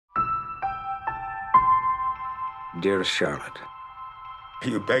Dearest Charlotte.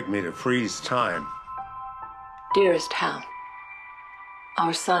 You begged me to freeze time. Dearest Hal,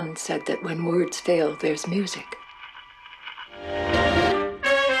 our son said that when words fail, there's music.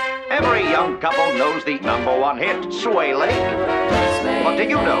 Every young couple knows the #1 hit, Sway Lake. But do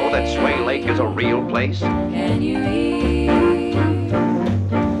you know that Sway Lake is a real place? Can you hear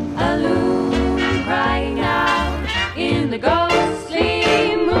a loon crying out in the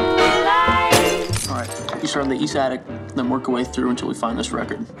ghostly moonlight? All right, you start in the east attic, then work our way through until we find this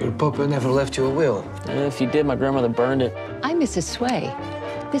record. Your papa never left you a will. If you did, my grandmother burned it. I'm Mrs. Sway.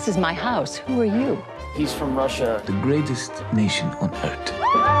 This is my house. Who are you? He's from Russia. The greatest nation on earth.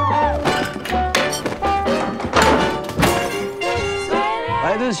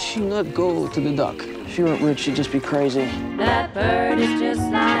 Why does she not go to the dock? If she weren't rich, she'd just be crazy. That bird is just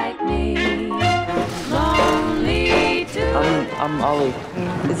like me, lonely too. I'm Ollie.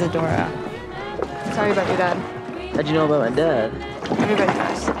 Isadora. Sorry about your dad. How'd you know about my dad? Everybody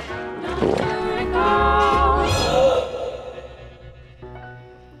does. Cool.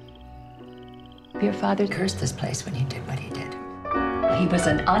 Your father cursed this place when he did what he did. He was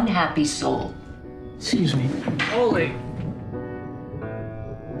an unhappy soul. Excuse me. Ollie.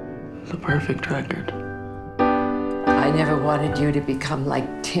 The perfect record. I never wanted you to become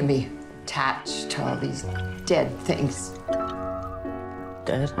like Timmy, attached to all these dead things.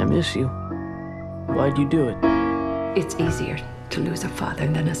 Dad, I miss you. Why'd you do it? It's easier to lose a father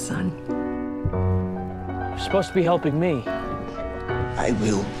than a son. You're supposed to be helping me. I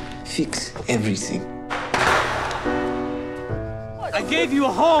will fix everything. I gave you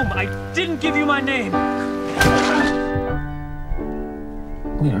a home. I didn't give you my name.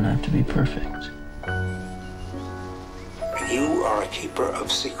 We don't have to be perfect. You are a keeper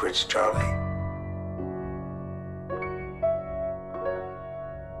of secrets, Charlie.